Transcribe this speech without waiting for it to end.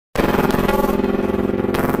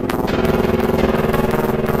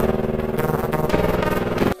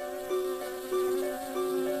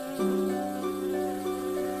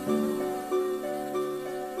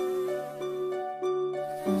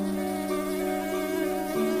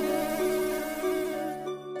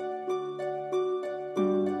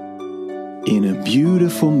In a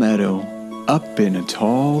beautiful meadow, up in a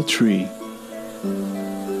tall tree,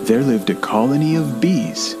 there lived a colony of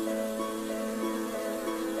bees.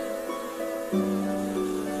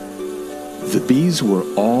 The bees were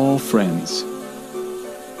all friends.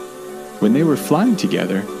 When they were flying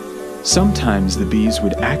together, sometimes the bees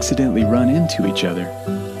would accidentally run into each other.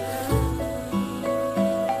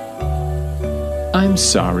 "I'm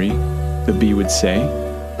sorry," the bee would say.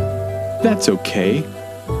 "That's okay."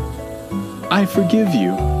 "I forgive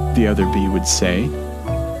you," the other bee would say.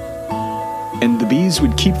 And the bees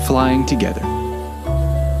would keep flying together.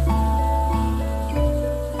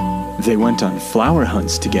 They went on flower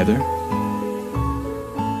hunts together.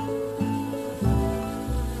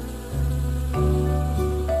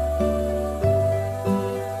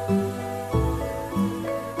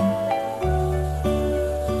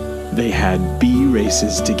 They had bee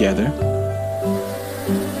races together.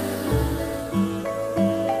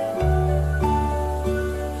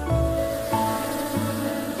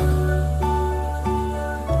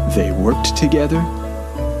 They worked together.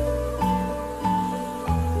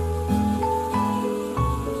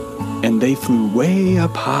 And they flew way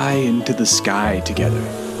up high into the sky together.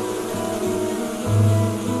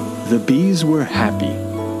 The bees were happy.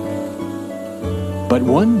 But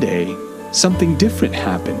one day, something different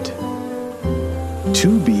happened.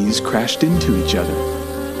 Two bees crashed into each other.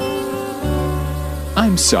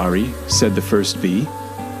 "I'm sorry," said the first bee.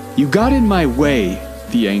 "You got in my way,"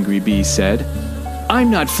 the angry bee said. "I'm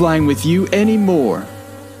not flying with you anymore."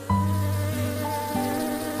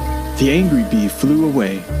 The angry bee flew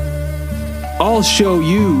away. "I'll show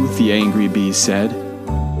you," the angry bee said.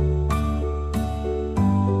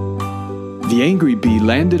 The angry bee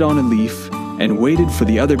landed on a leaf and waited for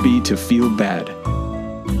the other bee to feel bad.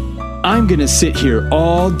 "I'm gonna sit here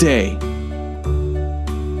all day."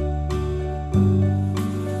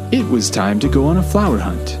 It was time to go on a flower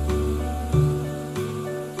hunt.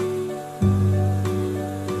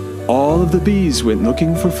 All of the bees went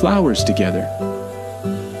looking for flowers together.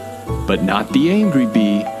 But not the angry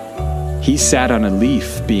bee. He sat on a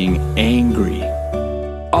leaf being angry.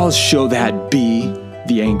 "I'll show that bee,"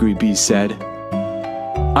 the angry bee said.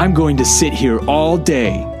 "I'm going to sit here all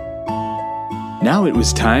day." Now it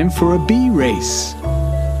was time for a bee race.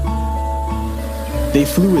 They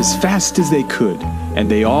flew as fast as they could, and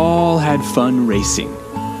they all had fun racing.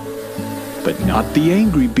 But not the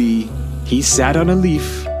angry bee. He sat on a leaf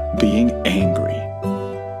being angry.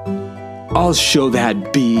 "I'll show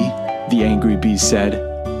that bee," the angry bee said.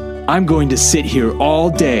 "I'm going to sit here all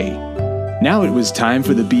day." Now it was time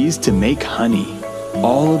for the bees to make honey.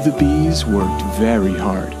 All of the bees worked very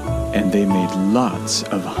hard, and they made lots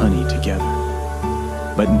of honey together.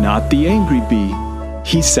 But not the angry bee.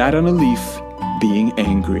 He sat on a leaf being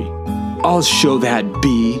angry. "I'll show that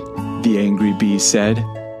bee," the angry bee said.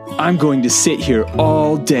 "I'm going to sit here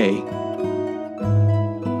all day."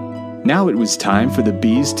 Now it was time for the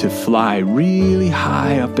bees to fly really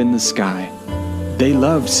high up in the sky. They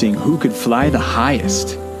loved seeing who could fly the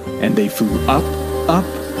highest, and they flew up, up,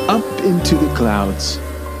 up into the clouds.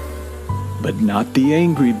 But not the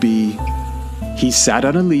angry bee. He sat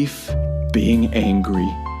on a leaf, being angry.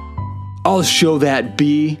 "I'll show that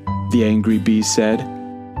bee," the angry bee said.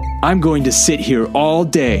 "I'm going to sit here all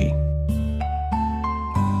day."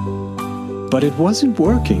 But it wasn't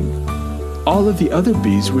working. All of the other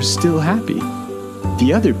bees were still happy.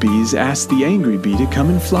 The other bees asked the angry bee to come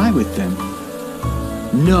and fly with them.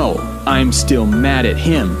 "No, I'm still mad at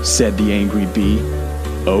him," said the angry bee.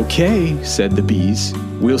 "Okay," said the bees.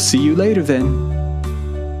 "We'll see you later then."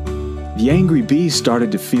 The angry bee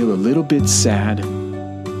started to feel a little bit sad.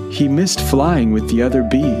 He missed flying with the other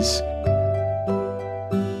bees.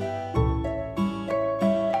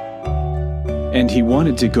 And he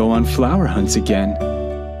wanted to go on flower hunts again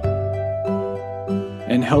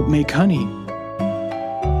and help make honey.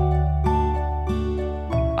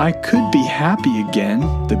 "I could be happy again,"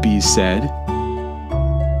 the bee said.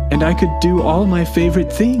 "And I could do all my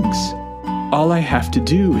favorite things. All I have to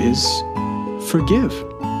do is forgive."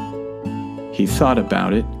 He thought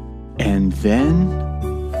about it, and then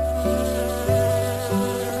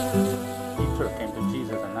Peter came to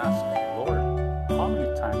Jesus and asked, "Lord, how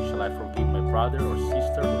many times shall I forgive my brother or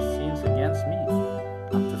sister who sins against me?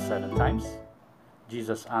 Up to 7 times?"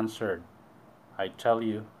 Jesus answered, "I tell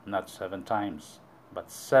you, not 7 times, but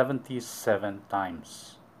 77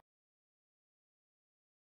 times."